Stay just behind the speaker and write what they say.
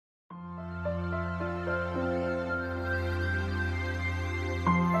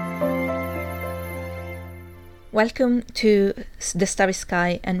Welcome to the Starry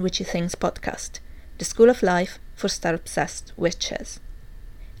Sky and Witchy Things podcast, the School of Life for star-obsessed witches.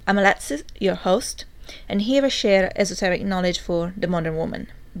 I'm Alexis, your host, and here I share esoteric knowledge for the modern woman,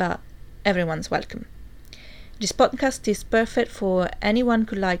 but everyone's welcome. This podcast is perfect for anyone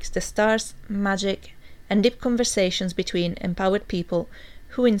who likes the stars, magic, and deep conversations between empowered people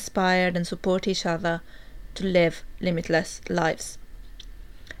who inspire and support each other to live limitless lives.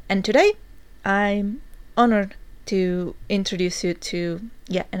 And today, I'm honored to introduce you to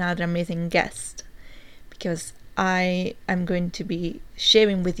yet another amazing guest, because I am going to be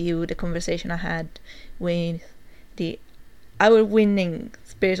sharing with you the conversation I had with the award-winning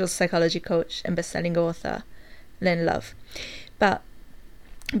spiritual psychology coach and best-selling author, Lainne. But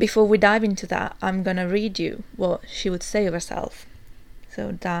before we dive into that, I'm going to read you what she would say of herself,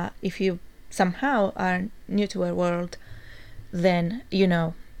 so that if you somehow are new to her world, then you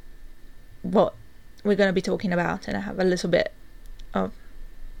know what we're going to be talking about, and I have a little bit of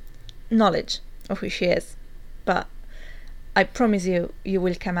knowledge of who she is. But I promise you, you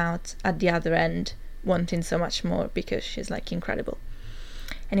will come out at the other end wanting so much more, because she's like incredible.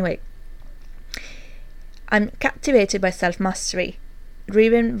 Anyway, I'm captivated by self-mastery,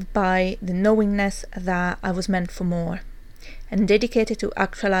 driven by the knowingness that I was meant for more, and dedicated to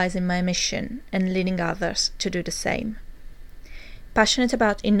actualizing my mission and leading others to do the same. Passionate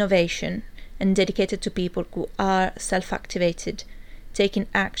about innovation and dedicated to people who are self-activated, taking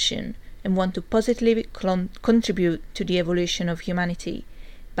action, and want to positively contribute to the evolution of humanity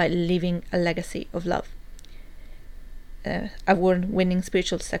by leaving a legacy of love. Award-winning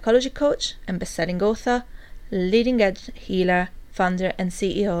spiritual psychology coach and best-selling author, leading-edge healer, founder and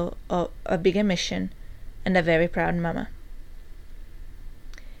CEO of A Bigger Mission, and a very proud mama.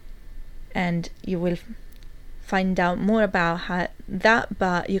 And you will find out more about that,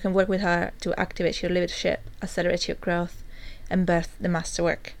 but you can work with her to activate your leadership, accelerate your growth, and birth the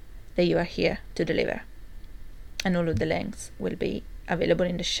masterwork that you are here to deliver. And all of the links will be available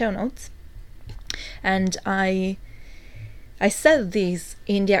in the show notes. And I said this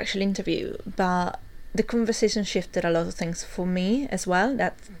in the actual interview, but the conversation shifted a lot of things for me as well.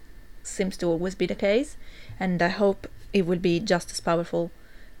 That seems to always be the case, and I hope it will be just as powerful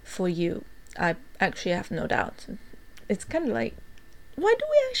for you. I actually have no doubt. It's kind of like, why do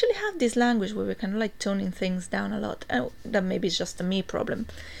we actually have this language where we're kind of like toning things down a lot? Oh, that maybe it's just a me problem.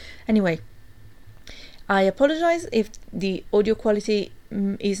 Anyway, I apologize if the audio quality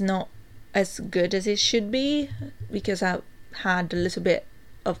is not as good as it should be, because I had a little bit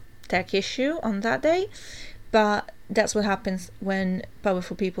of tech issue on that day, but that's what happens when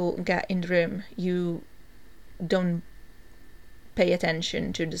powerful people get in the room. You don't pay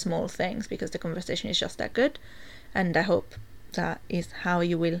attention to the small things because the conversation is just that good, and I hope that is how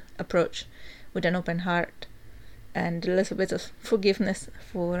you will approach, with an open heart and a little bit of forgiveness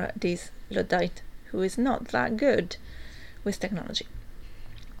for this Luddite who is not that good with technology.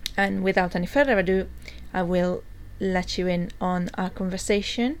 And without any further ado, I will let you in on our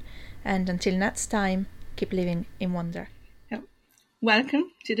conversation, and until next time, keep living in wonder.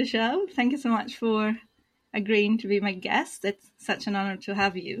 Welcome to the show. Thank you so much for agreeing to be my guest. It's such an honor to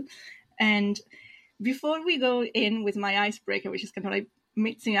have you. And before we go in with my icebreaker, which is kind of like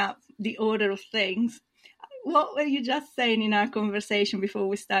mixing up the order of things, what were you just saying in our conversation before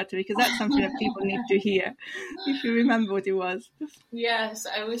we started? Because that's something that people need to hear, if you remember what it was. Yes,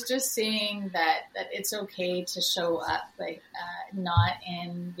 I was just saying that it's okay to show up, like not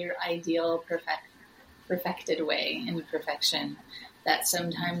in your ideal perfected way, in perfection. That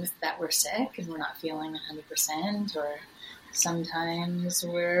sometimes that we're sick and we're not feeling 100%, or sometimes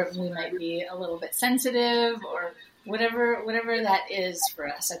we might be a little bit sensitive, or whatever that is for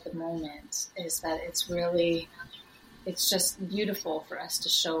us at the moment, is that it's just beautiful for us to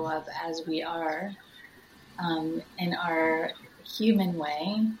show up as we are, in our human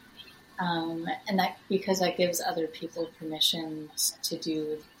way, and that, because that gives other people permission to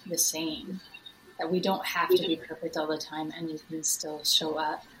do the same. That we don't have to be perfect all the time, and you can still show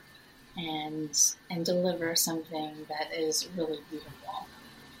up and deliver something that is really beautiful.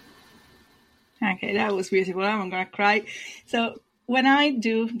 Okay, that was beautiful. I'm going to cry. So when I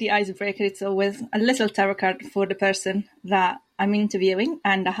do the icebreaker, it's always a little tarot card for the person that I'm interviewing,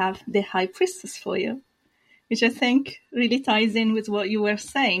 and I have the High Priestess for you, which I think really ties in with what you were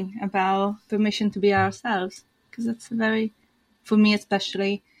saying about permission to be ourselves, because it's very, for me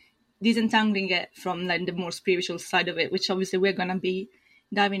especially, disentangling it from like the more spiritual side of it, which obviously we're going to be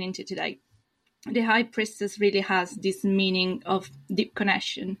diving into today. The High Priestess really has this meaning of deep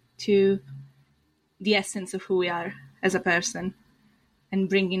connection to the essence of who we are as a person, and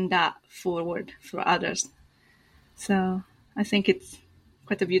bringing that forward for others. So I think it's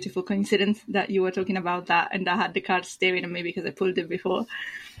quite a beautiful coincidence that you were talking about that, and I had the card staring at me because I pulled it before.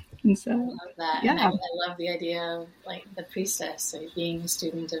 And so, I love that. yeah. And I love the idea of like the priestess, like being a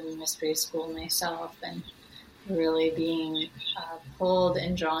student of a mystery school myself, and really being pulled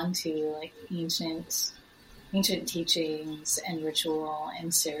and drawn to like ancient teachings and ritual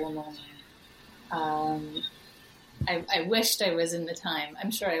and ceremony. I wished I was in the time.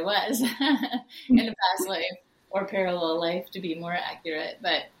 I'm sure I was in a past life or parallel life, to be more accurate,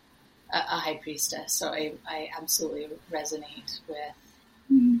 but a high priestess. So I absolutely resonate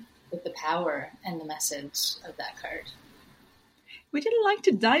with the power and the message of that card. Would you like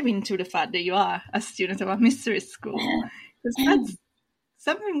to dive into the fact that you are a student of a mystery school? Because that's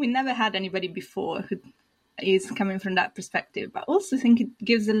something we never had anybody before who is coming from that perspective. But I also think it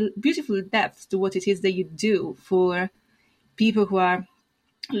gives a beautiful depth to what it is that you do for people who are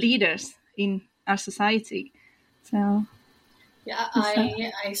leaders in our society. So, yeah,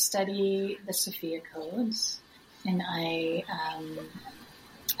 I study the Sophia codes, and I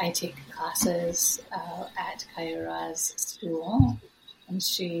take classes at Kaira's school, and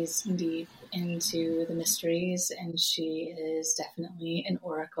she's deep into the mysteries, and she is definitely an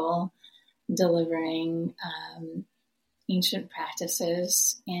oracle delivering ancient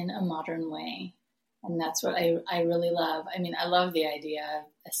practices in a modern way. And that's what I really love. I mean, I love the idea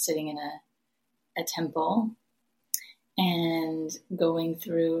of sitting in a temple and going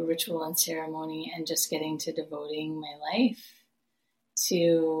through ritual and ceremony and just getting to devoting my life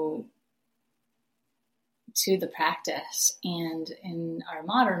to the practice. And in our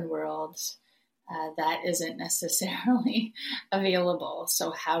modern world, that isn't necessarily available.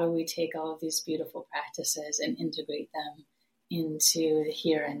 So how do we take all of these beautiful practices and integrate them into the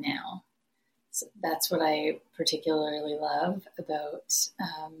here and now? So that's what I particularly love about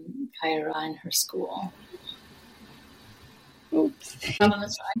Kaira and her school. oops.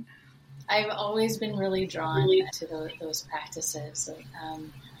 I've always been really drawn to those practices.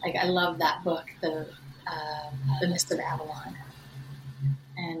 Like I love that book, the Mist of Avalon,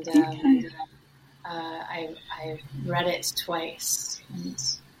 and I've read it twice, and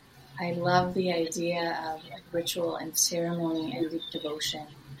I love the idea of like ritual and ceremony and deep devotion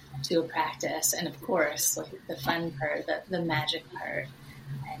to a practice, and of course, like the fun part, the magic part,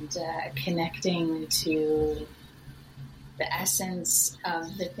 and connecting to the essence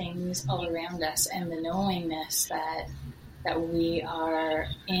of the things all around us, and the knowingness that we are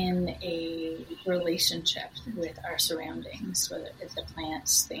in a relationship with our surroundings, whether it's the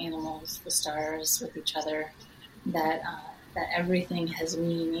plants, the animals, the stars, with each other, that everything has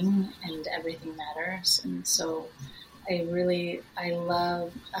meaning and everything matters. And so I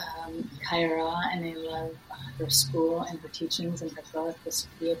love Kaira, and I love her school and her teachings and her book, the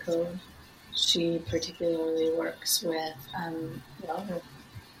Sophia Code. She particularly works with with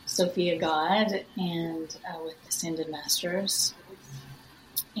Sophia God and with Ascended Masters.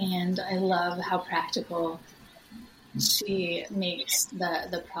 And I love how practical she makes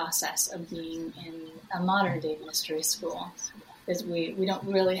the process of being in a modern day mystery school, because we don't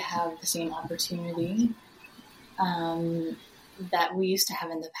really have the same opportunity that we used to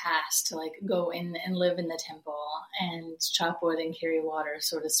have in the past to like go in and live in the temple and chop wood and carry water,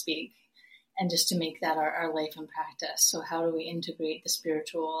 so to speak, and just to make that our life and practice. So how do we integrate the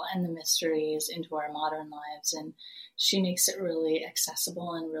spiritual and the mysteries into our modern lives? And she makes it really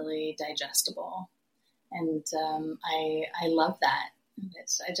accessible and really digestible. And I love that.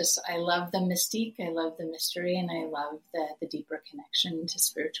 I love the mystique, I love the mystery, and I love the deeper connection to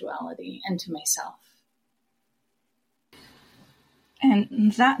spirituality and to myself.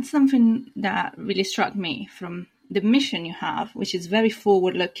 And that's something that really struck me from the mission you have, which is very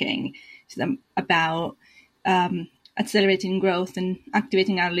forward-looking. It's about accelerating growth and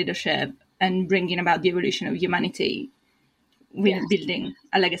activating our leadership and bringing about the evolution of humanity with building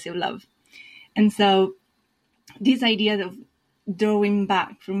a legacy of love. And so this idea of drawing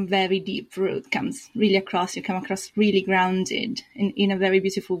back from very deep root comes really across. You come across really grounded in a very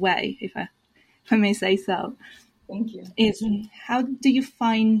beautiful way, if I may say so. Thank you. Is how do you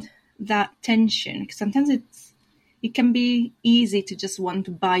find that tension? Because sometimes it can be easy to just want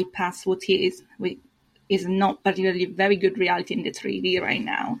to bypass what is not particularly very good reality in the 3D right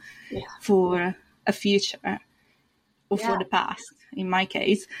now for a future or for the past, in my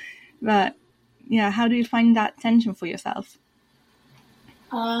case. But how do you find that tension for yourself?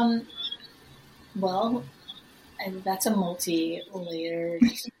 Well, that's a multi-layered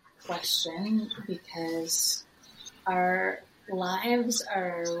question, because our lives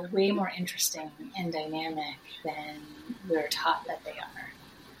are way more interesting and dynamic than we're taught that they are.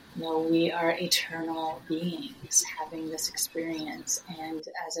 We are eternal beings having this experience. And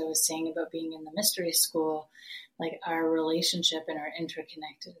as I was saying about being in the mystery school, like our relationship and our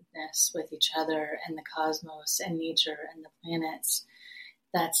interconnectedness with each other and the cosmos and nature and the planets,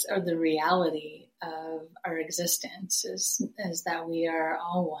 that's the reality of our existence is that we are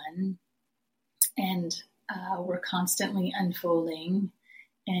all one, and we're constantly unfolding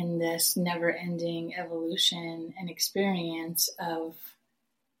in this never-ending evolution and experience of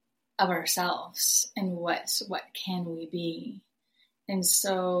ourselves and what can we be. And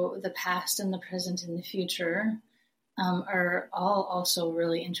so the past and the present and the future are all also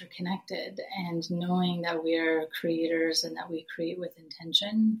really interconnected, and knowing that we are creators and that we create with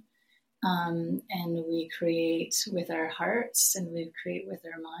intention, and we create with our hearts and we create with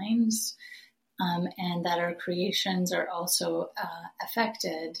our minds, and that our creations are also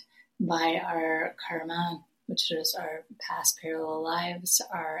affected by our karma, which is our past parallel lives,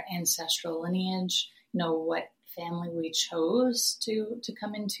 our ancestral lineage, what family we chose to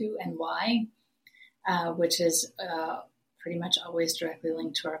come into and why, which is pretty much always directly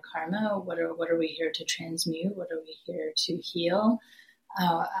linked to our karma. What are we here to transmute? What are we here to heal?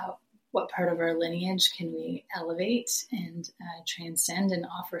 What part of our lineage can we elevate and transcend and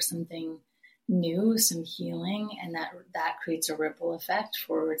offer something new, some healing, and that creates a ripple effect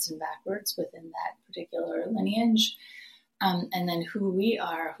forwards and backwards within that particular lineage. And then who we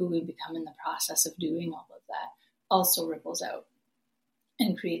are, who we become in the process of doing all of that, also ripples out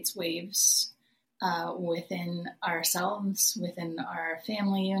and creates waves within ourselves, within our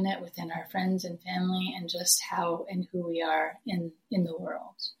family unit, within our friends and family, and just how and who we are in the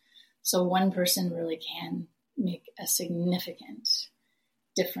world. So one person really can make a significant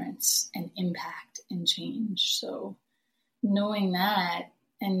difference and impact and change. So knowing that,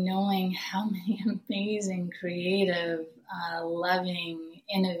 and knowing how many amazing, creative, loving,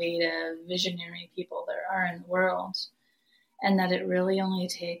 innovative, visionary people there are in the world, and that it really only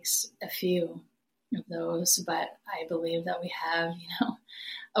takes a few of those, but I believe that we have,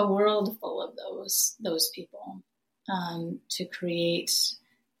 a world full of those people, to create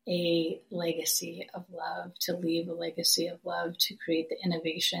a legacy of love, to leave a legacy of love, to create the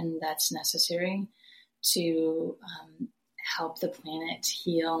innovation that's necessary to help the planet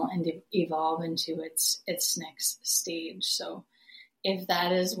heal and evolve into its next stage. So if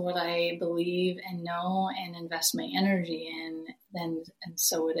that is what I believe and know and invest my energy in, then and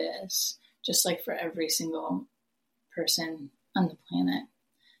so it is. Just like for every single person on the planet,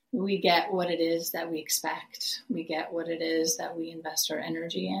 we get what it is that we expect. We get what it is that we invest our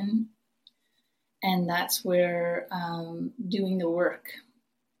energy in. And that's where doing the work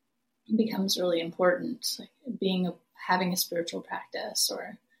becomes really important. Like having a spiritual practice,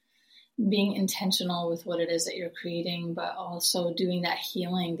 or being intentional with what it is that you're creating, but also doing that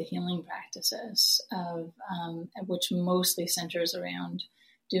healing, the healing practices of which mostly centers around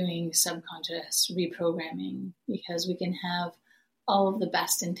doing subconscious reprogramming, because we can have all of the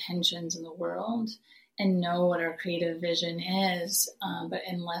best intentions in the world and know what our creative vision is, but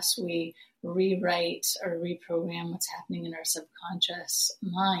unless we rewrite or reprogram what's happening in our subconscious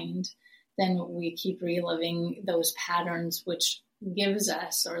mind, then we keep reliving those patterns, which gives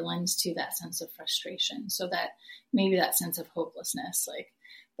us or lends to that sense of frustration. So that maybe that sense of hopelessness, like,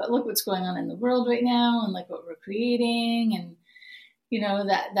 but look what's going on in the world right now, and like what we're creating, and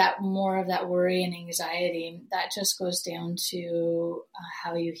that more of that worry and anxiety, that just goes down to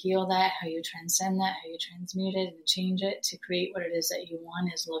how you heal that, how you transcend that, how you transmute it and change it to create what it is that you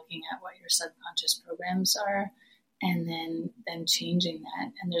want, is looking at what your subconscious programs are, and then changing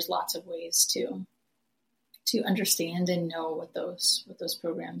that. And there's lots of ways to understand and know what those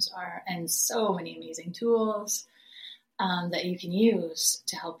programs are, and so many amazing tools that you can use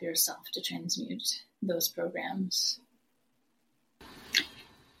to help yourself to transmute those programs.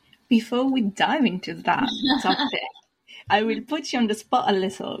 Before we dive into that topic, I will put you on the spot a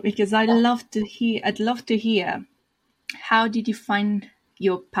little, because I'd love to hear how did you find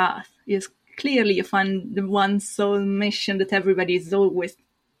your path? Because clearly you find the one soul mission that everybody is always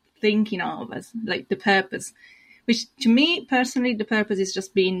thinking of as like the purpose, which to me personally, the purpose is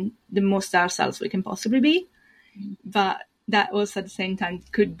just being the most ourselves we can possibly be. But that also at the same time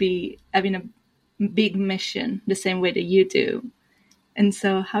could be having a big mission the same way that you do. And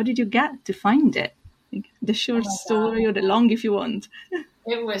so how did you get to find it? Like the short story or the long if you want.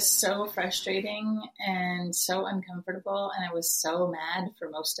 It was so frustrating and so uncomfortable, and I was so mad for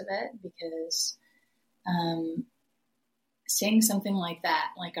most of it, because saying something like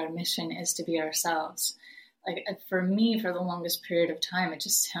that, like our mission is to be ourselves, like for me, for the longest period of time, it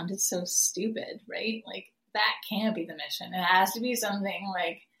just sounded so stupid, right? Like that can't be the mission. It has to be something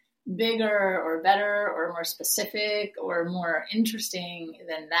like bigger or better or more specific or more interesting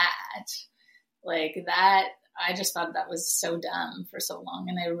than that. Like that, I just thought that was so dumb for so long.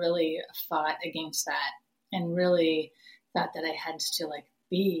 And I really fought against that and really thought that I had to like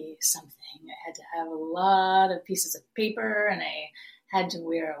be something. I had to have a lot of pieces of paper and I had to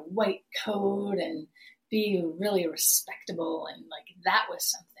wear a white coat and be really respectable. And like, that was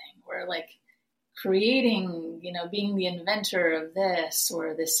something where like creating, you know, being the inventor of this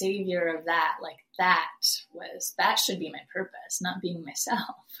or the savior of that, like that should be my purpose, not being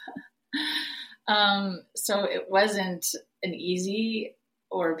myself. So it wasn't an easy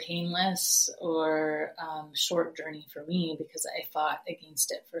or painless or short journey for me because I fought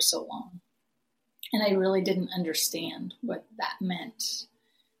against it for so long. And I really didn't understand what that meant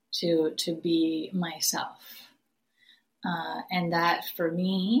to be myself. And that for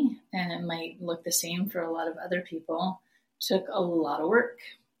me, and it might look the same for a lot of other people, took a lot of work.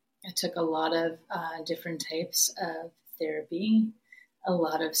 It took a lot of different types of therapy, a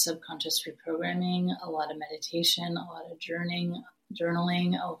lot of subconscious reprogramming, a lot of meditation, a lot of journaling,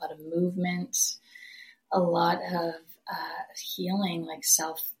 a lot of movement, a lot of healing, like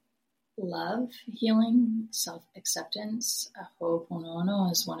self-love healing, self-acceptance.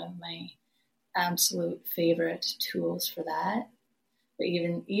 Ho'oponopono is one of my absolute favorite tools for that. But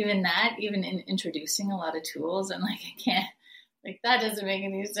even in introducing a lot of tools, and like I can't, like that doesn't make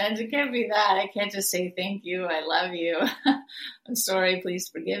any sense. It can't be that. I can't just say thank you, I love you, I'm sorry, please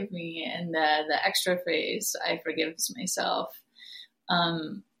forgive me, and the extra phrase, I forgive myself.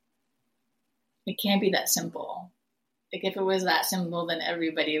 It can't be that simple. Like if it was that simple, then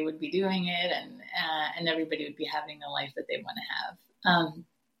everybody would be doing it, and everybody would be having the life that they want to have.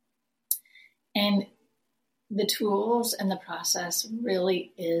 And the tools and the process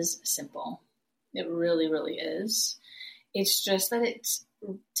really is simple. It really, really is. It's just that it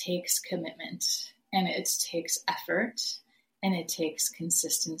takes commitment and it takes effort and it takes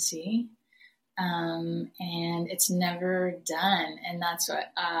consistency. And it's never done. And that's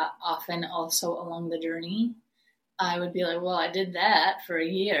what often also along the journey, I would be like, well, I did that for a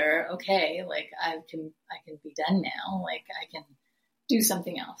year. Okay. Like I can be done now. Like I can do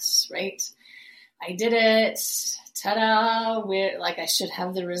something else. Right. I did it. Ta-da. Like I should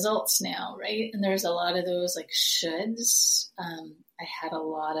have the results now. Right. And there's a lot of those like shoulds. I had a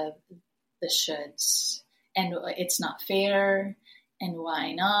lot of the shoulds, and it's not fair. And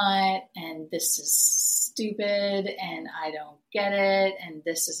why not? And this is stupid. And I don't get it. And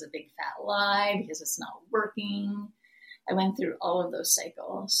this is a big fat lie because it's not working. I went through all of those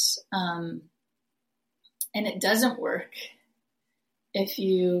cycles. And it doesn't work if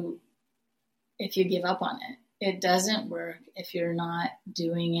you give up on it. It doesn't work if you're not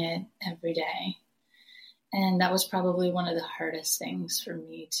doing it every day. And that was probably one of the hardest things for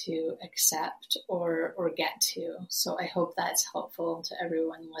me to accept or get to. So I hope that's helpful to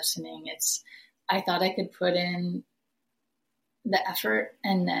everyone listening. I thought I could put in the effort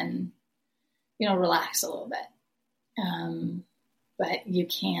and then, relax a little bit. But you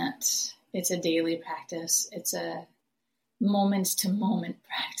can't. It's a daily practice. It's a moment to moment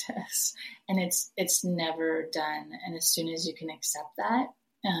practice, and it's never done. And as soon as you can accept that,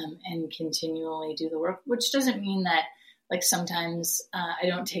 and continually do the work, which doesn't mean that like sometimes I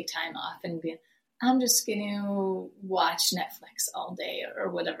don't take time off and I'm just going to watch Netflix all day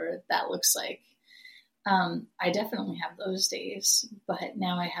or whatever that looks like. I definitely have those days, but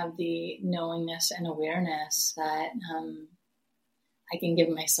now I have the knowingness and awareness that I can give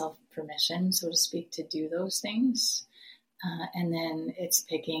myself permission, so to speak, to do those things. And then it's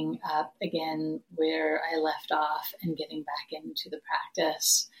picking up again where I left off and getting back into the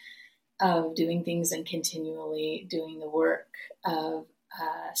practice of doing things and continually doing the work of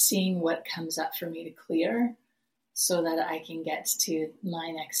seeing what comes up for me to clear so that I can get to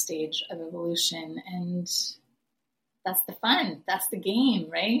my next stage of evolution. And that's the fun. That's the game,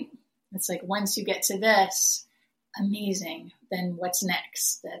 right? It's like once you get to this, amazing, then what's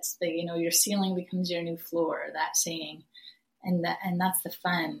next? That's the, your ceiling becomes your new floor, that saying. And that's the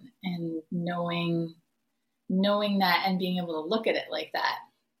fun, and knowing that and being able to look at it like that.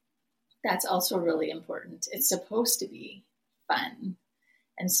 That's also really important. It's supposed to be fun.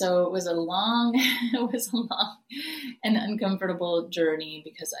 And so it was a long and uncomfortable journey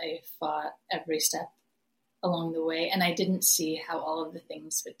because I fought every step along the way. And I didn't see how all of the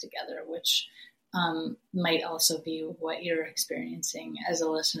things fit together, which might also be what you're experiencing as a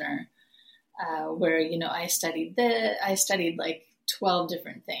listener. Where, I studied like 12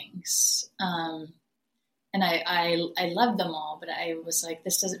 different things. And I loved them all, but I was like,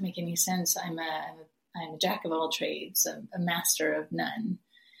 this doesn't make any sense. I'm a jack of all trades, a master of none.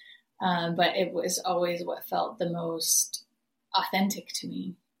 but it was always what felt the most authentic to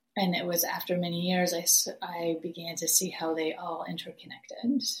me. And it was after many years I began to see how they all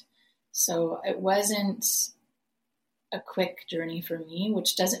interconnected. So it wasn't a quick journey for me,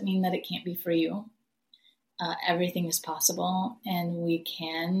 which doesn't mean that it can't be for you. Everything is possible, and we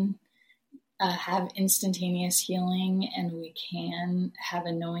can have instantaneous healing, and we can have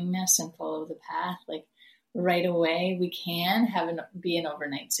a knowingness and follow the path. Like right away, we can be an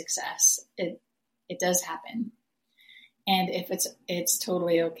overnight success. It does happen. And if it's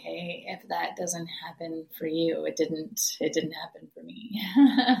totally okay if that doesn't happen for you. It didn't happen for me.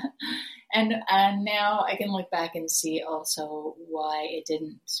 And now I can look back and see also why it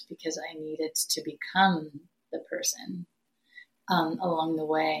didn't, because I needed to become the person along the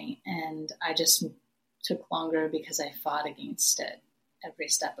way. And I just took longer because I fought against it every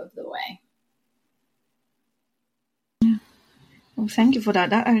step of the way. Well, thank you for that.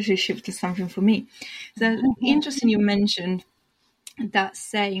 That actually shifted something for me. So interesting you mentioned that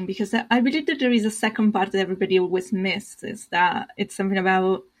saying, because I believe that there is a second part that everybody always misses, is that it's something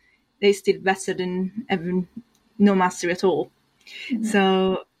about they're still better than having no mastery at all. Mm-hmm.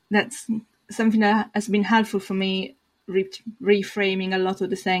 So that's something that has been helpful for me, reframing a lot of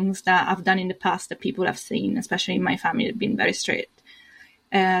the things that I've done in the past that people have seen, especially in my family, have been very strict,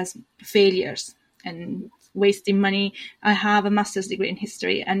 as failures and wasting money. I have a master's degree in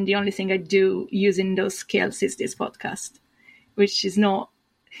history, and the only thing I do using those skills is this podcast, which is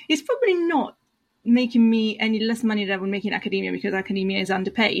it's probably not making me any less money than I would make in academia, because academia is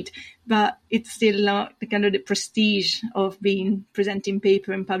underpaid, but it's still not the kind of the prestige of being presenting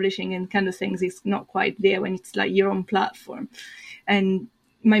paper and publishing and kind of things is not quite there when it's like your own platform. And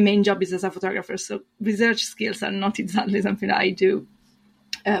my main job is as a photographer, so research skills are not exactly something that I do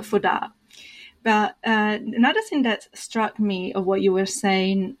for that. But another thing that struck me of what you were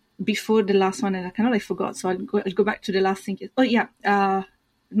saying before the last one, and I kind of forgot, so I'll go back to the last thing. Oh yeah,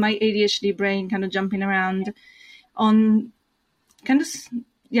 my ADHD brain kind of jumping around on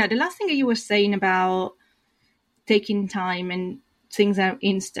the last thing that you were saying about taking time and things are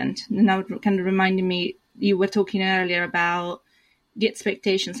instant. And now kind of reminding me, you were talking earlier about the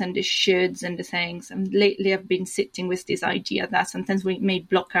expectations and the shoulds and the things. And lately I've been sitting with this idea that sometimes we may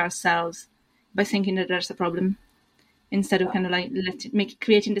block ourselves by thinking that there's a problem, instead of kind of like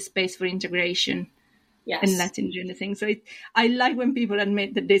creating the space for integration. Yes. And letting do the thing. So I like when people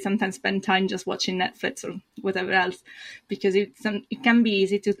admit that they sometimes spend time just watching Netflix or whatever else, because it can be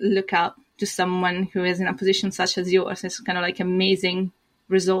easy to look up to someone who is in a position such as yours. It's kind of like amazing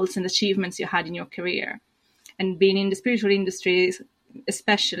results and achievements you had in your career. And being in the spiritual industry,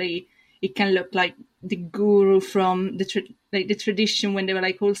 especially, it can look like the guru from the tradition when they were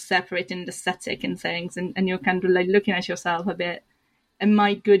like all separate in the aesthetic and things, and you're kind of like looking at yourself a bit, am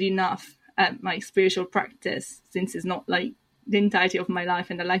I good enough at my spiritual practice, since it's not like the entirety of my life,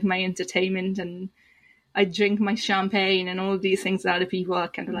 and I like my entertainment and I drink my champagne and all these things that other people are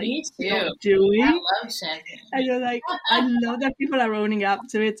kind of like not doing. I love champagne. And you're like, I love that people are owning up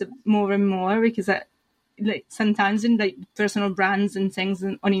to it more and more, because like sometimes in like personal brands and things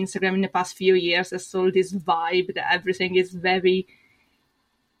on Instagram in the past few years, I saw this vibe that everything is very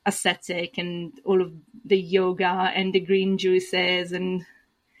ascetic and all of the yoga and the green juices, and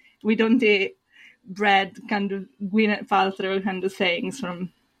we don't eat bread, kind of Gwyneth Paltrow kind of things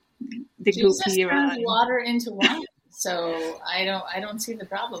from the Goop era. Turns water into wine, so I don't see the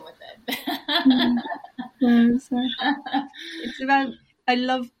problem with it. It's about, I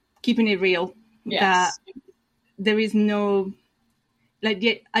love keeping it real. Yes. That there is no,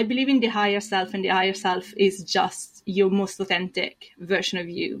 I believe in the higher self, and the higher self is just your most authentic version of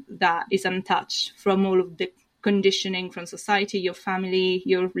you that is untouched from all of the conditioning from society, your family,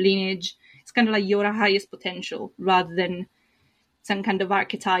 your lineage. It's kind of like your highest potential, rather than some kind of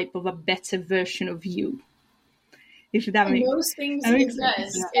archetype of a better version of you. If that makes sense. Those things, it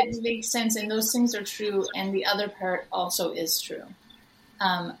does. Yeah. It makes sense, and those things are true, and the other part also is true.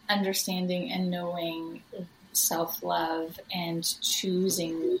 Understanding and knowing self-love and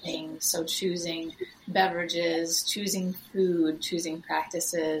choosing things. So choosing beverages, choosing food, choosing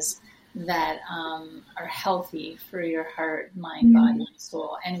practices that are healthy for your heart, mind, body, and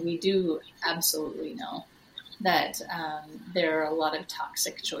soul. And we do absolutely know that there are a lot of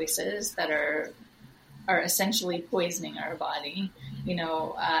toxic choices that are essentially poisoning our body. You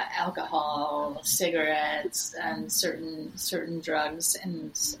know, alcohol, cigarettes, and certain drugs,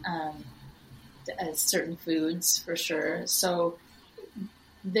 and certain foods for sure. So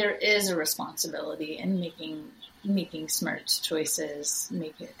there is a responsibility in making smart choices.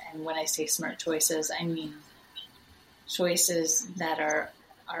 And when I say smart choices, I mean choices that are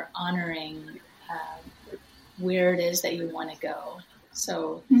are honoring where it is that you want to go.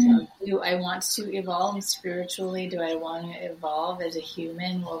 So do I want to evolve spiritually? Do I want to evolve as a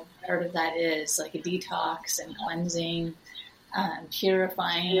human? Well, part of that is like a detox and cleansing,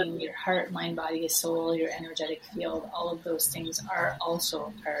 purifying your heart, mind, body, soul, your energetic field. All of those things are also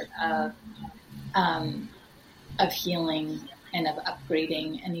a part of healing and of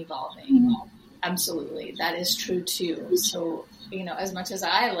upgrading and evolving. Absolutely. That is true too. So, as much as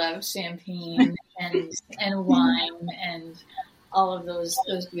I love champagne and wine and all of those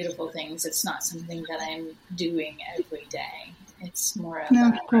beautiful things, it's not something that I'm doing every day. It's more of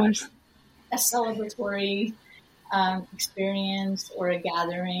a celebratory experience, or a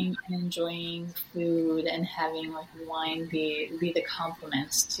gathering and enjoying food and having like wine be the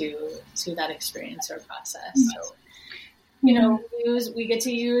complements to that experience or process. So, we get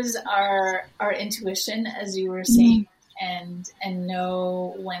to use our intuition, as you were saying, and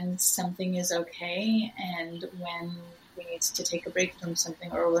know when something is okay and when we need to take a break from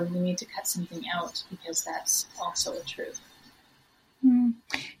something, or when we need to cut something out, because that's also a truth.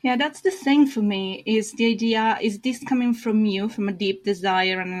 Yeah, that's the thing for me, is the idea, is this coming from you, from a deep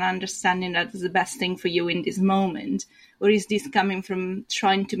desire and an understanding that is the best thing for you in this moment? Or is this coming from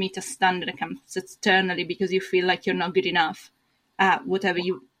trying to meet a standard that comes externally because you feel like you're not good enough at whatever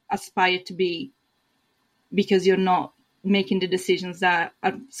you aspire to be, because you're not making the decisions that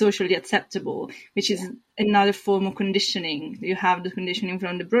are socially acceptable, which is another form of conditioning. You have the conditioning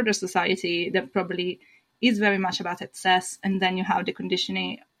from the broader society that probably is very much about excess, and then you have the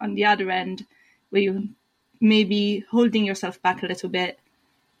conditioning on the other end where you may be holding yourself back a little bit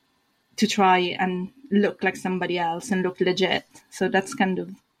to try and look like somebody else and look legit. So that's kind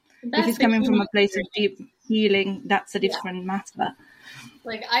of, if it's coming from a place of deep healing, that's a different matter.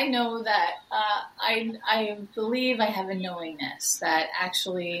 Like, I know that I believe I have a knowingness that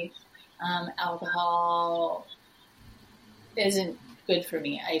actually alcohol isn't good for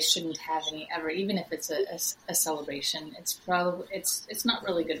me. I shouldn't have any ever, even if it's a celebration. It's not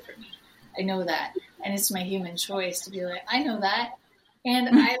really good for me. I know that, and it's my human choice to be like, I know that, and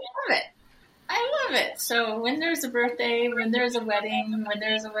I love it. I love it. So when there's a birthday, when there's a wedding, when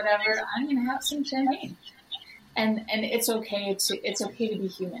there's a whatever, I'm gonna have some champagne, and it's okay to be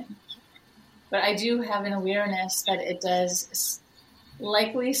human. But I do have an awareness that it does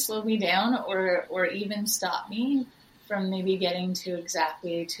likely slow me down, or even stop me from maybe getting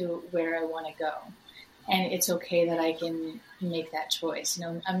exactly to where I want to go. And it's okay that I can make that choice.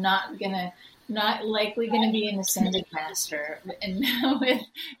 I'm not likely gonna be an ascended master and with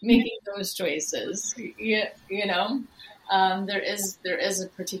making those choices. There is a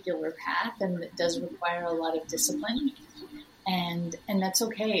particular path, and it does require a lot of discipline. And that's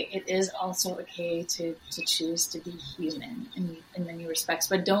okay. It is also okay to choose to be human in many respects,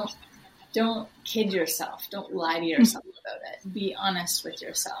 but don't kid yourself. Don't lie to yourself about it. Be honest with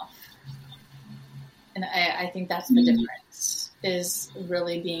yourself. And I think that's the difference, is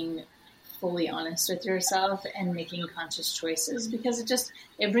really being fully honest with yourself and making conscious choices, because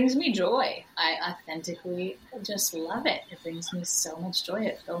it brings me joy. I authentically just love it. It brings me so much joy.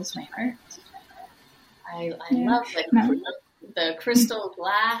 It fills my heart. I love the crystal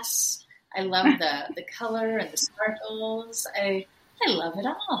glass. I love the color and the sparkles. I love it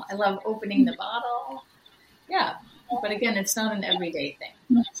all. I love opening the bottle. Yeah. But again, it's not an everyday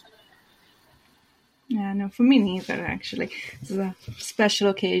thing. Yeah, no, for me neither, actually. It's a special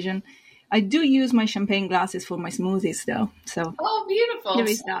occasion. I do use my champagne glasses for my smoothies, though. So, oh, beautiful. There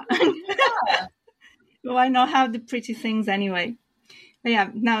is that. Yeah. Why not have the pretty things anyway? But yeah,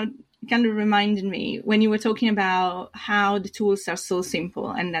 now kind of reminded me when you were talking about how the tools are so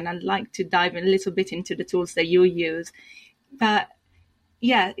simple, and then I'd like to dive a little bit into the tools that you use. But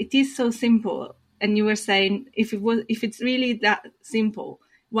yeah, it is so simple. And you were saying, if it's really that simple,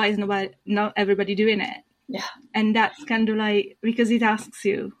 why is not everybody doing it? Yeah. And that's kind of like, because it asks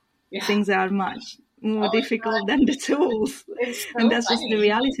you. Yeah. Things are much more difficult than the tools. It's so and that's funny. Just the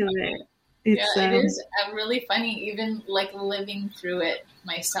reality of it. It is really funny, even like living through it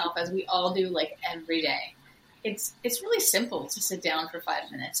myself, as we all do, like every day. It's really simple to sit down for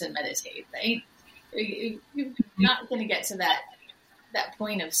 5 minutes and meditate, right? You're not going to get to that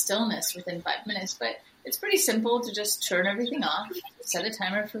point of stillness within 5 minutes, but it's pretty simple to just turn everything off, set a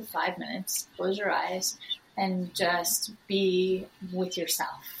timer for 5 minutes, close your eyes, and just be with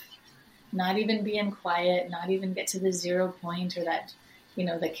yourself. Not even be in quiet, not even get to the 0 point or that,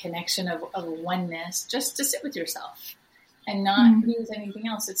 the connection of oneness, just to sit with yourself and not use anything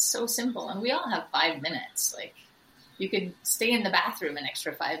else. It's so simple. And we all have 5 minutes. Like, you could stay in the bathroom an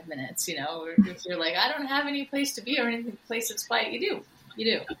extra 5 minutes, or if you're like, I don't have any place to be or any place that's quiet, you do. You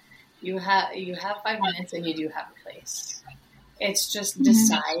do. You have 5 minutes, and you do have a place. It's just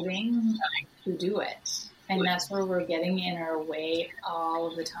deciding to do it. And that's where we're getting in our way all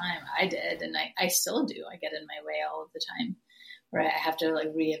of the time. I did, and I still do. I get in my way all of the time, where I have to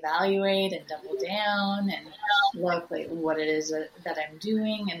like reevaluate and double down and look like what it is that I'm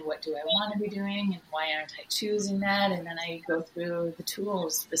doing and what do I want to be doing and why aren't I choosing that? And then I go through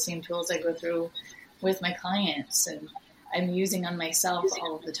the same tools I go through with my clients and I'm using on myself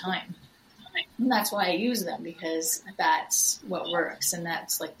all of the time. And that's why I use them, because that's what works. And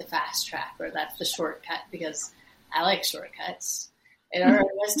that's like the fast track, or that's the shortcut, because I like shortcuts. It already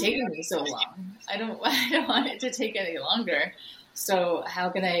has taken me so long. I don't want it to take any longer. So how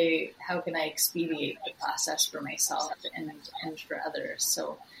can I expedite the process for myself and for others?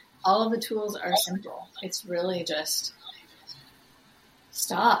 So all of the tools are simple. It's really just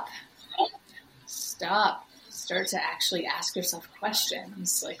stop, start to actually ask yourself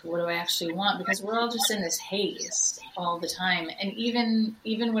questions like, what do I actually want? Because we're all just in this haze all the time. And even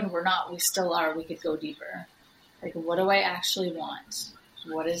when we're not, we still are. We could go deeper. Like, what do I actually want?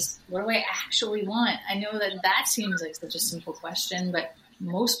 What do I actually want? I know that seems like such a simple question, but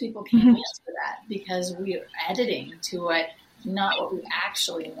most people can't answer that because we are editing to it, not what we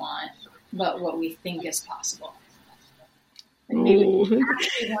actually want, but what we think is possible. And maybe what we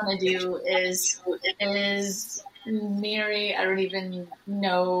actually want to do is marry, I don't even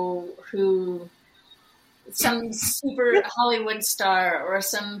know who, some super Hollywood star or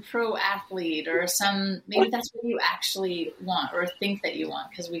some pro athlete or maybe that's what you actually want or think that you want,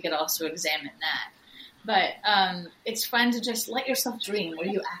 because we could also examine that. But it's fun to just let yourself dream. What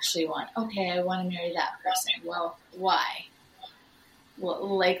do you actually want? Okay, I want to marry that person. Well, why?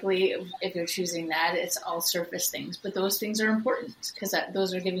 Well, likely if you're choosing that, it's all surface things, but those things are important because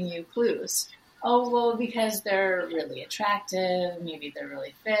those are giving you clues. Oh, well, because they're really attractive. Maybe they're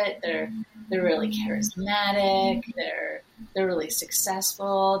really fit. They're really charismatic. They're really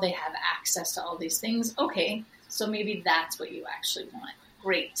successful. They have access to all these things. Okay, so maybe that's what you actually want.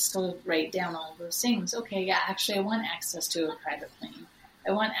 Great. So write down all those things. Okay, yeah, actually, I want access to a private plane.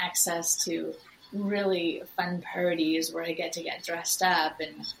 I want access to really fun parties where I get to get dressed up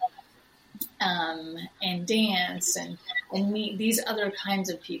and dance and meet these other kinds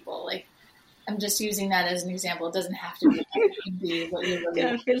of people. Like, I'm just using that as an example. It doesn't have to be what you really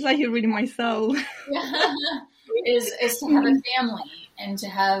it feels like you're reading my soul. Yeah. is to have a family and to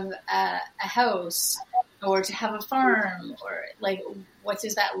have a house or to have a farm, or like, what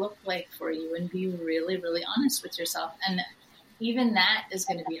does that look like for you? And be really, really honest with yourself. And even that is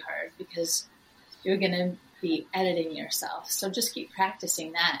going to be hard because you're going to be editing yourself. So just keep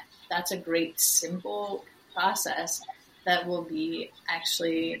practicing that. That's a great, simple process that will be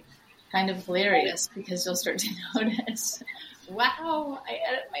actually kind of hilarious, because you'll start to notice, wow, I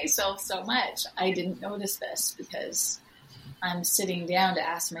edit myself so much. I didn't notice this because I'm sitting down to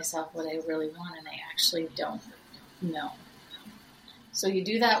ask myself what I really want, and I actually don't know. So you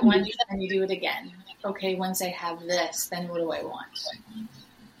do that once, and you do it again. Okay, once I have this, then what do I want?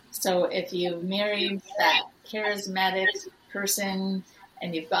 So if you married that charismatic person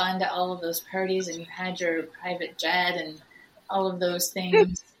and you've gone to all of those parties and you had your private jet and all of those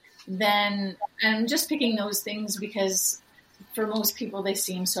things, then I'm just picking those things because for most people they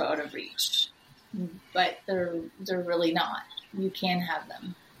seem so out of reach, but they're really not. You can have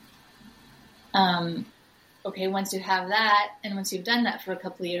them. Okay, once you have that, and once you've done that for a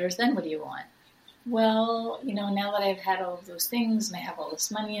couple of years, then what do you want? Well, now that I've had all of those things and I have all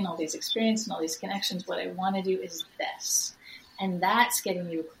this money and all these experience and all these connections, what I want to do is this. And that's getting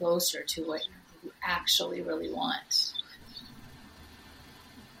you closer to what you actually really want.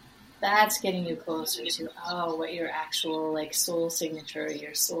 That's getting you closer to, what your actual soul signature,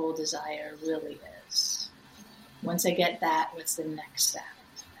 your soul desire really is. Once I get that, what's the next step?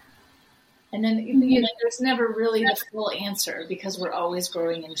 And then there's never really the full answer because we're always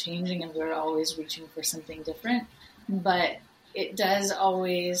growing and changing and we're always reaching for something different. But it does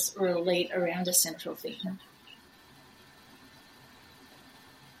always relate around a central theme.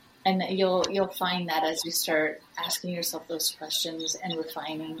 And you'll find that as you start asking yourself those questions and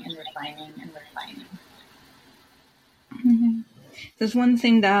refining and refining and refining. Mm-hmm. There's one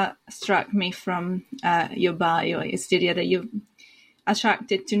thing that struck me from your bio is the idea that you're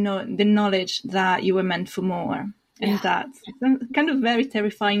attracted to know the knowledge that you were meant for more. And that's kind of very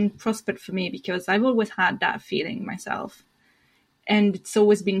terrifying prospect for me because I've always had that feeling myself. And it's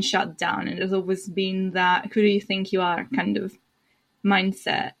always been shut down. And there's always been that, who do you think you are kind of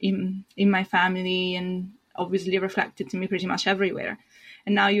mindset in my family, and obviously reflected to me pretty much everywhere.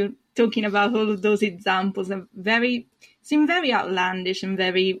 And now you're talking about all of those examples and seem very outlandish and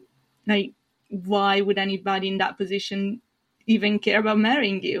very like, why would anybody in that position even care about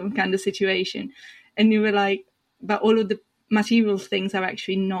marrying you kind of situation? And you were like, but all of the material things are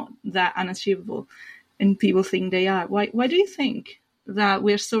actually not that unachievable, and people think they are. Why do you think that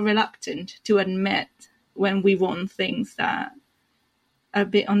we're so reluctant to admit when we want things that are a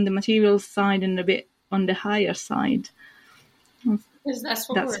bit on the material side and a bit on the higher side? Because that's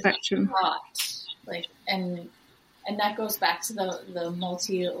what we're taught. Like, and that goes back to the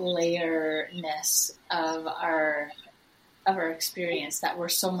multi-layerness of our experience, that we're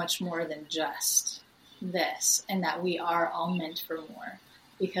so much more than just this, and that we are all meant for more,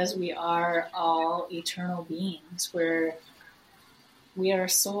 because we are all eternal beings. We are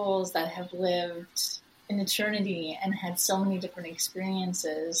souls that have lived in eternity and had so many different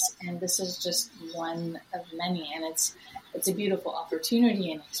experiences, and this is just one of many, and it's a beautiful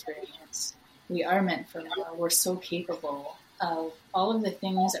opportunity and experience. We are meant for more. We're so capable of all of the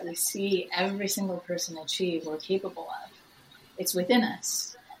things that we see every single person achieve. We're capable of. It's within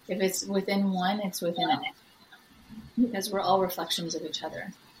us. If it's within one, it's within all. Because we're all reflections of each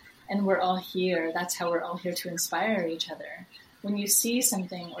other. And we're all here. That's how we're all here, to inspire each other. When you see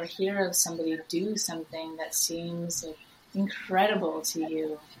something or hear of somebody do something that seems like incredible to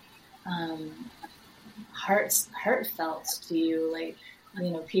you, heartfelt to you, like,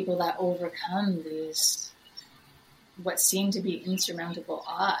 people that overcome these, what seem to be insurmountable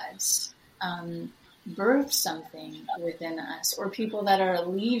odds, birth something within us, or people that are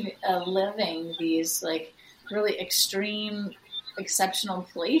living these like really extreme, exceptional,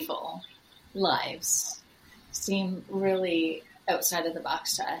 playful lives, seem really outside of the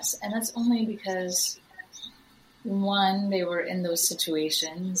box to us. And that's only because, one, they were in those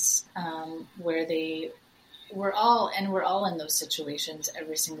situations where we're all in those situations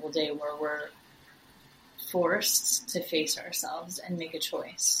every single day, where we're forced to face ourselves and make a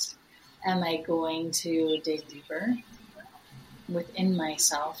choice. Am I going to dig deeper within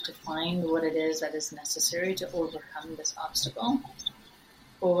myself to find what it is that is necessary to overcome this obstacle?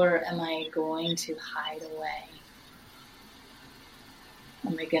 Or am I going to hide away?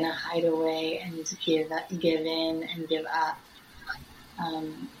 Am I going to hide away and give in and give up?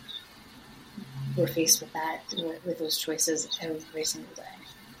 We're faced with that, with those choices every single day.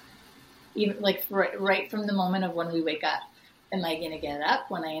 Even like right from the moment of when we wake up. Am I going to get up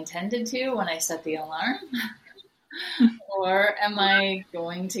when I intended to, when I set the alarm? Or am I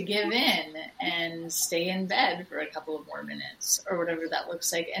going to give in and stay in bed for a couple of more minutes, or whatever that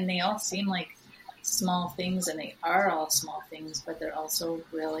looks like? And they all seem like small things, and they are all small things, but they're also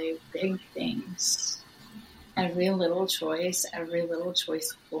really big things. Every little choice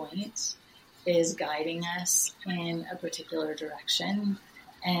point is guiding us in a particular direction,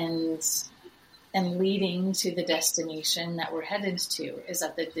 and leading to the destination that we're headed to. Is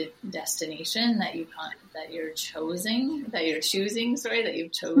that the destination that you've chosen?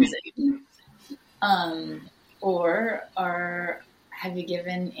 Or have you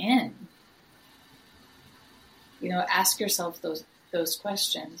given in? Ask yourself those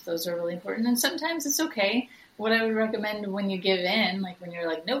questions. Those are really important. And sometimes it's okay. What I would recommend when you give in, like when you're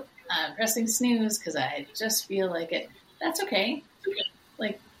like, nope, I'm pressing snooze because I just feel like it. That's okay.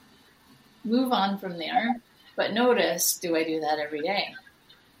 Like, move on from there, but notice, do I do that every day?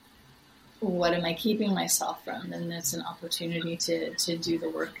 What am I keeping myself from? Then it's an opportunity to do the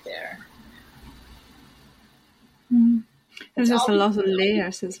work there. There's just a lot of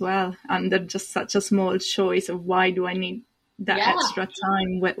layers as well, and they're just such a small choice of why do I need that extra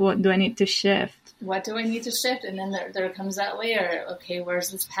time? What do I need to shift? What do I need to shift? And then there comes that layer. Okay,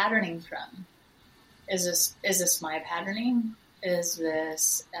 where's this patterning from? Is this my patterning? Is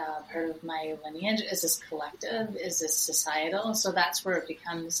this part of my lineage? Is this collective? Is this societal? So that's where it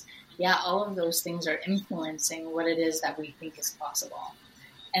becomes, all of those things are influencing what it is that we think is possible.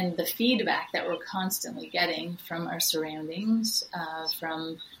 And the feedback that we're constantly getting from our surroundings,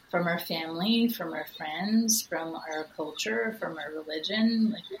 from our family, from our friends, from our culture, from our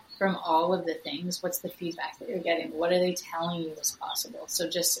religion, from all of the things, what's the feedback that you're getting? What are they telling you is possible? So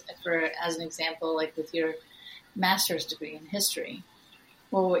just as an example, like with your master's degree in history.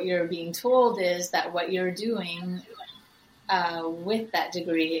 Well, what you're being told is that what you're doing with that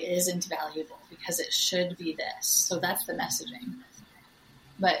degree isn't valuable because it should be this. So that's the messaging.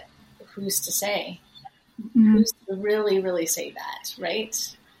 But who's to say? Mm-hmm. Who's to really, really say that, right?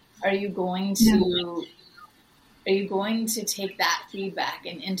 Are you going to take that feedback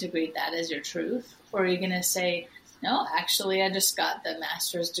and integrate that as your truth? Or are you going to say, No, actually, I just got the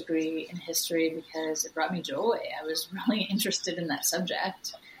master's degree in history because it brought me joy. I was really interested in that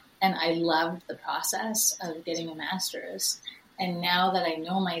subject, and I loved the process of getting a master's. And now that I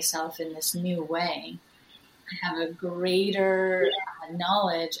know myself in this new way, I have a greater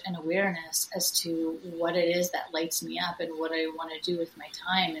knowledge and awareness as to what it is that lights me up and what I want to do with my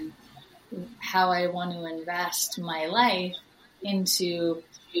time and how I want to invest my life into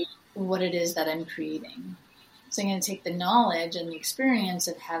what it is that I'm creating. So I'm going to take the knowledge and the experience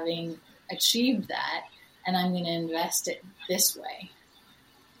of having achieved that, and I'm going to invest it this way,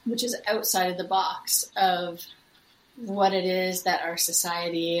 which is outside of the box of what it is that our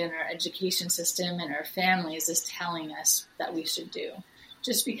society and our education system and our families is telling us that we should do.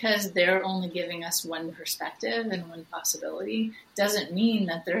 Just because they're only giving us one perspective and one possibility doesn't mean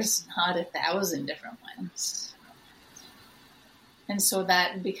that there's not 1,000 different ones. And so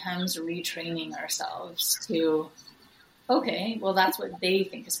that becomes retraining ourselves to, okay, well, that's what they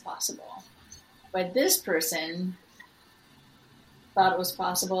think is possible. But this person thought it was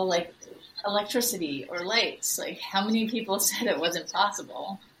possible, like electricity or lights. Like, how many people said it wasn't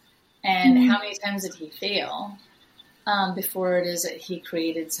possible? And how many times did he fail before it is that he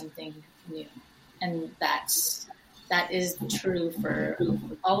created something new? And that is true for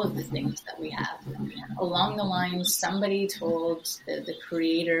all of the things that we have. Along the line, somebody told the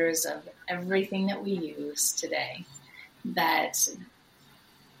creators of everything that we use today that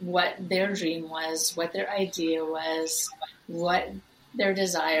what their dream was, what their idea was, what their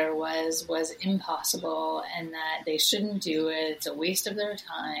desire was impossible, and that they shouldn't do it. It's a waste of their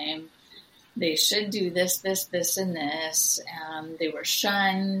time. They should do this, this, this, and this. They were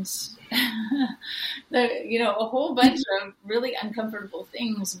shunned. A whole bunch of really uncomfortable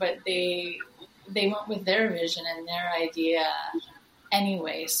things, but they went with their vision and their idea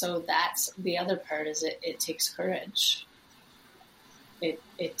anyway. So that's the other part, is it takes courage.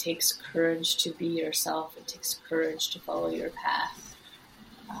 It takes courage to be yourself. It takes courage to follow your path.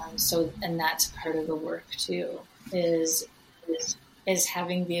 And that's part of the work too, is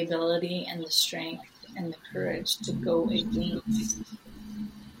having the ability and the strength and the courage to go against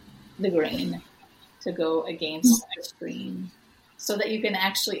the grain, to go against the stream, so that you can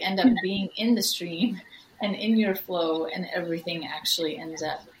actually end up being in the stream and in your flow, and everything actually ends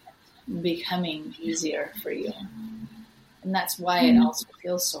up becoming easier for you. And that's why it also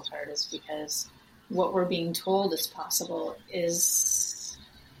feels so hard, is because what we're being told is possible is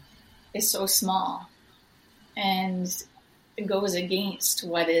so small, and it goes against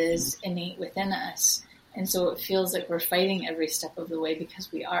what is innate within us. And so it feels like we're fighting every step of the way,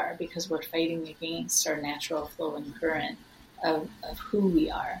 because we're fighting against our natural flow and current of who we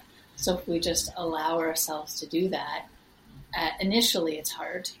are. So if we just allow ourselves to do that, initially it's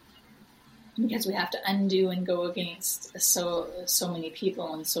hard, because we have to undo and go against so many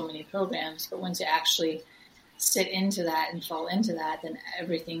people and so many programs. But once you actually sit into that and fall into that, then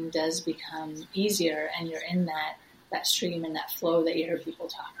everything does become easier, and you're in that stream and that flow that you hear people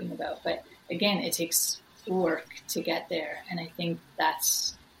talking about. But again, it takes work to get there. And I think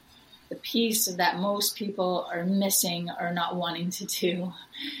that's the piece that most people are missing or not wanting to do.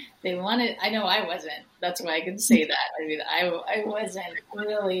 They wanted, I know I wasn't, that's why I can say that. I mean, I wasn't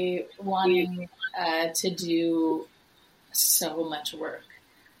really wanting to do so much work,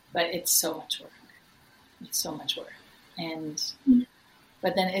 but it's so much work. It's so much work.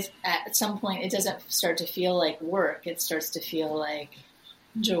 But then at some point, it doesn't start to feel like work. It starts to feel like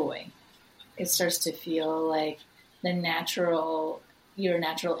joy. It starts to feel like your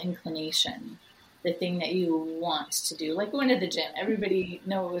natural inclination, the thing that you want to do, like going to the gym.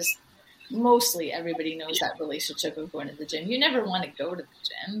 Mostly everybody knows that relationship of going to the gym. You never want to go to the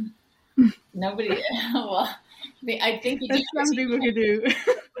gym. Nobody, well, I think you do. Some people who do.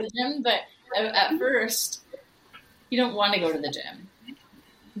 The gym, but at first, you don't want to go to the gym.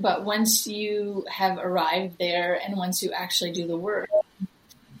 But once you have arrived there, and once you actually do the work,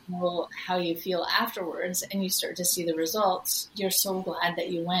 how you feel afterwards, and you start to see the results, you're so glad that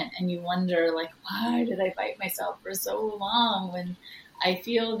you went, and you wonder, like, why did I fight myself for so long when I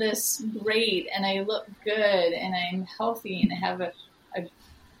feel this great and I look good and I'm healthy and I have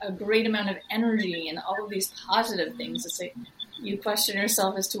a great amount of energy and all of these positive things. It's like you question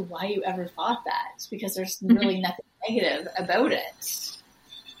yourself as to why you ever thought that, because there's really nothing negative about it.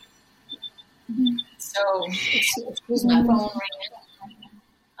 So, excuse my phone right now.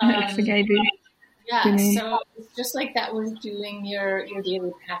 Yeah, so it's just like that with doing your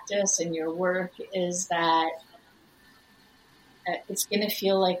daily practice and your work, is that it's going to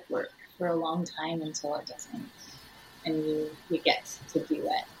feel like work for a long time until it doesn't. And you get to do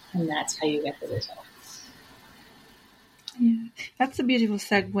it. And that's how you get the results. That's a beautiful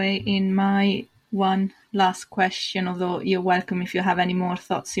segue in my one last question, although you're welcome if you have any more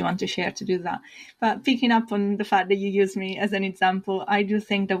thoughts you want to share to do that. But picking up on the fact that you use me as an example, I do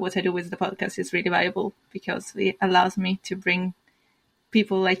think that what I do with the podcast is really valuable because it allows me to bring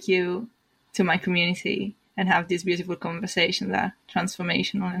people like you to my community and have these beautiful conversations that are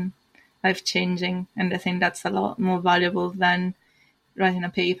transformational and life-changing. And I think that's a lot more valuable than writing a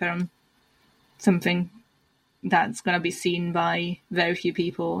paper on something that's going to be seen by very few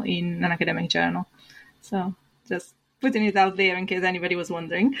people in an academic journal. So just putting it out there in case anybody was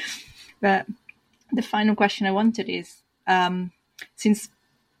wondering. But the final question I wanted is, since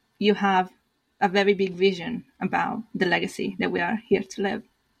you have a very big vision about the legacy that we are here to live,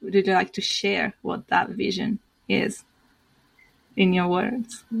 would you like to share what that vision is in your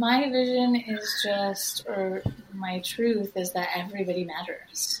words? My vision is just, or my truth is that everybody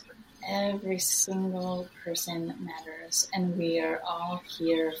matters. Every single person matters, and we are all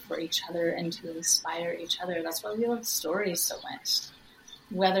here for each other and to inspire each other. That's why we love stories so much.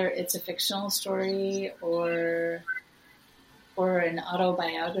 Whether it's a fictional story or an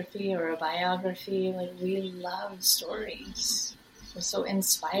autobiography or a biography, like, we love stories. We're so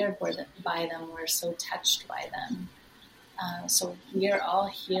inspired by them. We're so touched by them. So we are all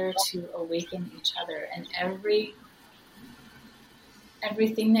here to awaken each other, and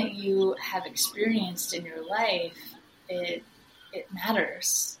everything that you have experienced in your life, it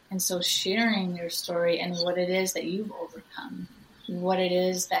matters. And so sharing your story and what it is that you've overcome, what it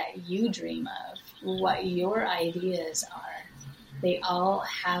is that you dream of, what your ideas are, they all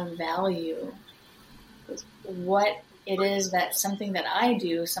have value. What it is that something that I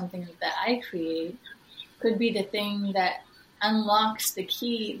do, something that I create, could be the thing that unlocks the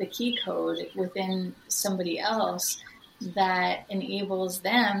key code within somebody else that enables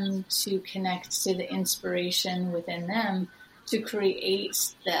them to connect to the inspiration within them to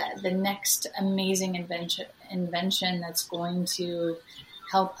create the next amazing invention that's going to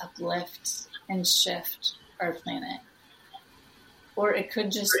help uplift and shift our planet. Or it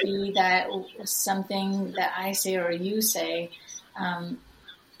could just be that something that I say or you say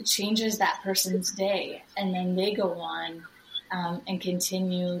changes that person's day, and then they go on and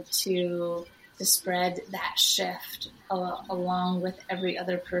continue to spread that shift along with every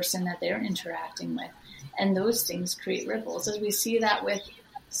other person that they're interacting with. And those things create ripples. As we see that with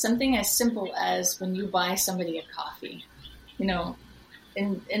something as simple as when you buy somebody a coffee,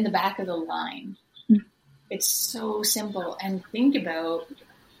 in the back of the line. It's so simple. And think about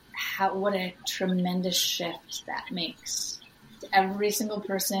what a tremendous shift that makes to every single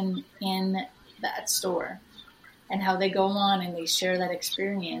person in that store, and how they go on and they share that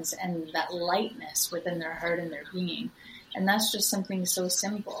experience and that lightness within their heart and their being. And that's just something so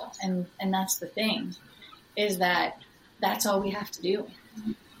simple. And that's the thing, is that that's all we have to do.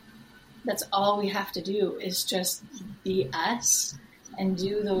 That's all we have to do is just be us and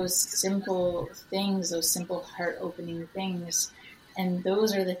do those simple things, those simple heart-opening things. And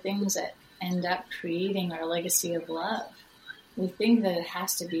those are the things that end up creating our legacy of love. We think that it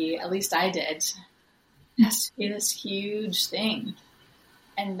has to be, at least I did, it has to be this huge thing.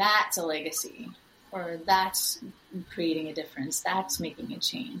 And that's a legacy, or that's creating a difference, that's making a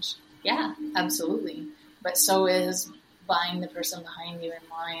change. Yeah, absolutely. But so is buying the person behind you in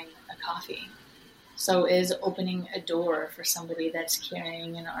line a coffee. So is opening a door for somebody that's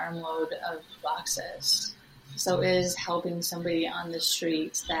carrying an armload of boxes. So is helping somebody on the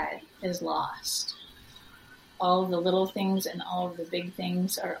street that is lost. All the little things and all of the big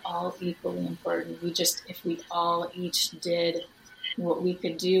things are all equally important. If we all each did what we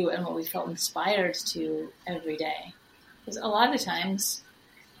could do and what we felt inspired to every day. Because a lot of times,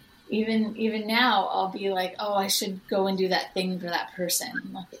 even now, I'll be like, oh, I should go and do that thing for that person.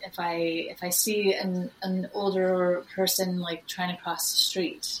 Like if I see an older person like trying to cross the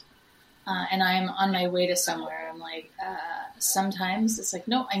street, and I'm on my way to somewhere, I'm like, sometimes it's like,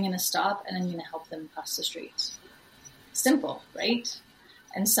 no, I'm going to stop and I'm going to help them cross the street. Simple, right?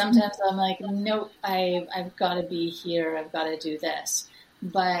 And sometimes I'm like, nope, I've got to be here. I've got to do this.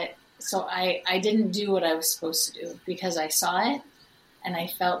 But so I didn't do what I was supposed to do because I saw it and I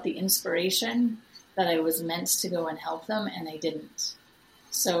felt the inspiration that I was meant to go and help them, and I didn't.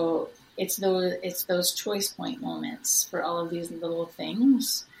 So it's those choice point moments for all of these little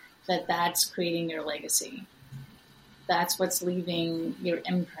things that's creating your legacy. That's what's leaving your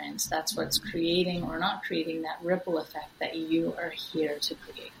imprint. That's what's creating or not creating that ripple effect that you are here to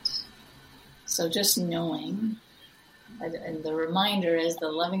create. So just knowing, and the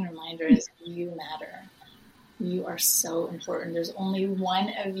loving reminder is you matter. You are so important. There's only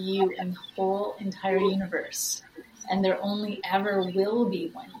one of you in the whole entire universe. And there only ever will be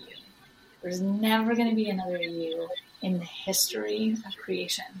one you. There's never going to be another you in the history of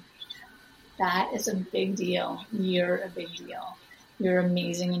creation. That is a big deal. You're a big deal. You're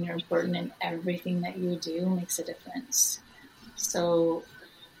amazing and you're important, and everything that you do makes a difference. So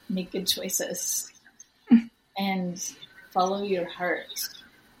make good choices and follow your heart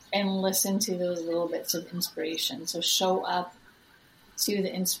and listen to those little bits of inspiration. So show up to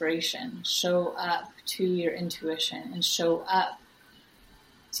the inspiration, show up to your intuition, and show up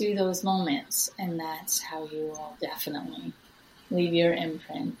to those moments. And that's how you will definitely leave your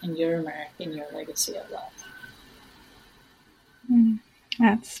imprint and your mark and your legacy of love.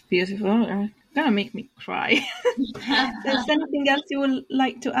 That's beautiful. Gonna make me cry. Is there anything else you would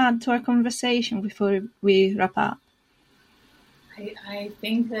like to add to our conversation before we wrap up? I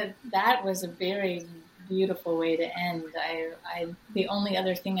think that was a very beautiful way to end. The only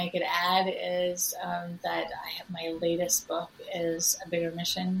other thing I could add is that my latest book is A Bigger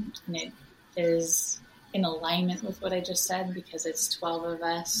Mission, and it is in alignment with what I just said, because it's 12 of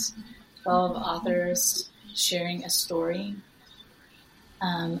us, 12 authors sharing a story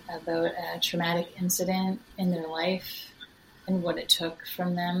about a traumatic incident in their life and what it took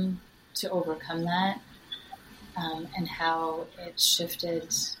from them to overcome that, and how it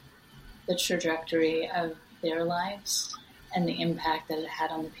shifted the trajectory of their lives and the impact that it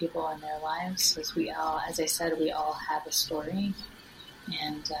had on the people in their lives. As I said, we all have a story,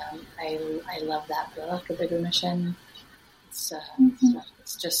 and I love that book, A Bigger Mission.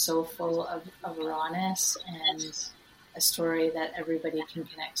 It's just so full of rawness and a story that everybody can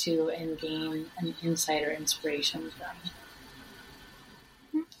connect to and gain an insight or inspiration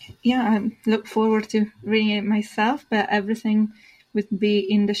from. Yeah, I look forward to reading it myself, but everything would be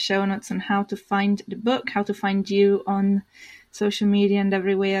in the show notes on how to find the book, how to find you on social media and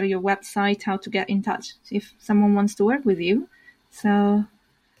everywhere, your website, how to get in touch if someone wants to work with you. So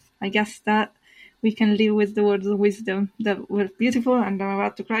I guess that we can leave with the words of wisdom that were beautiful, and I'm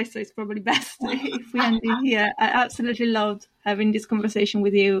about to cry, so it's probably best if we end it here. I absolutely loved having this conversation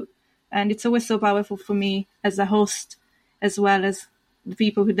with you, and it's always so powerful for me as a host, as well as the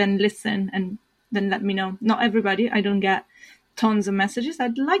people who then listen and then let me know. Not everybody, I don't get tons of messages.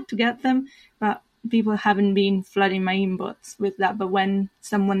 I'd like to get them, but people haven't been flooding my inbox with that. But when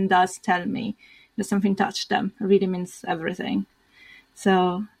someone does tell me that something touched them, it really means everything.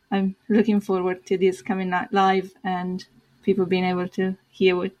 So I'm looking forward to this coming out live and people being able to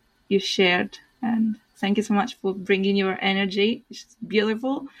hear what you shared. And thank you so much for bringing your energy, which is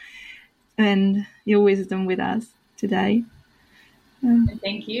beautiful, and your wisdom with us today.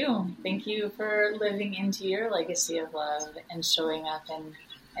 Thank you. Thank you for living into your legacy of love and showing up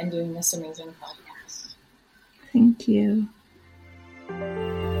and doing this amazing podcast. Thank you.